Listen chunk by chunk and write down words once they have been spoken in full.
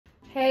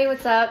Hey,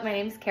 what's up? My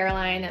name is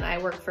Caroline and I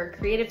work for a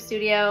creative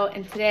studio,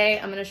 and today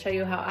I'm going to show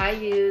you how I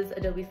use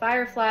Adobe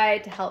Firefly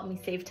to help me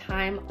save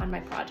time on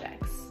my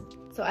projects.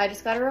 So I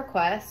just got a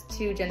request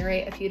to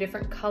generate a few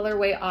different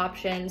colorway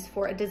options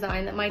for a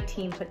design that my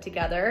team put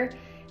together.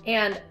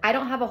 And I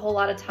don't have a whole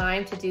lot of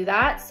time to do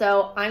that,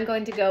 so I'm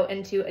going to go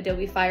into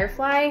Adobe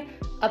Firefly,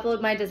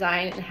 upload my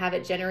design, and have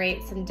it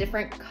generate some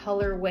different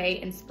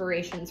colorway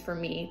inspirations for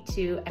me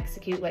to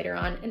execute later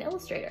on in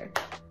Illustrator.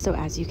 So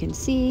as you can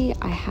see,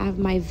 I have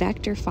my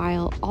vector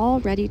file all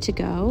ready to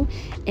go,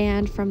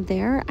 and from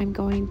there I'm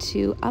going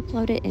to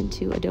upload it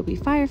into Adobe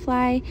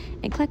Firefly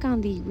and click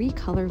on the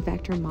Recolor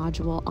vector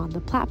module on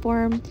the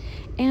platform.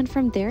 And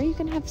from there you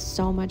can have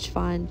so much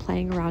fun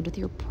playing around with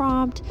your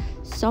prompt,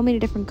 so many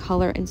different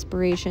color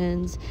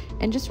inspirations,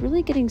 and just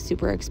really getting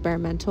super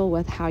experimental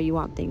with how you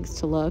want things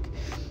to look.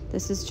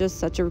 This is just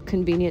such a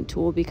convenient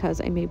tool because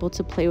I'm able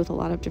to play with a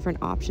lot of different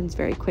options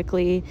very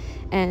quickly.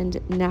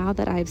 And now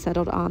that I've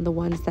settled on the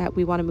ones that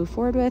we want to move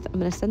forward with, I'm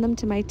going to send them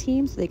to my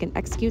team so they can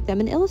execute them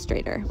in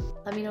Illustrator.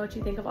 Let me know what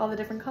you think of all the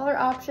different color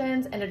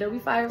options and Adobe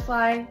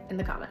Firefly in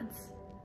the comments.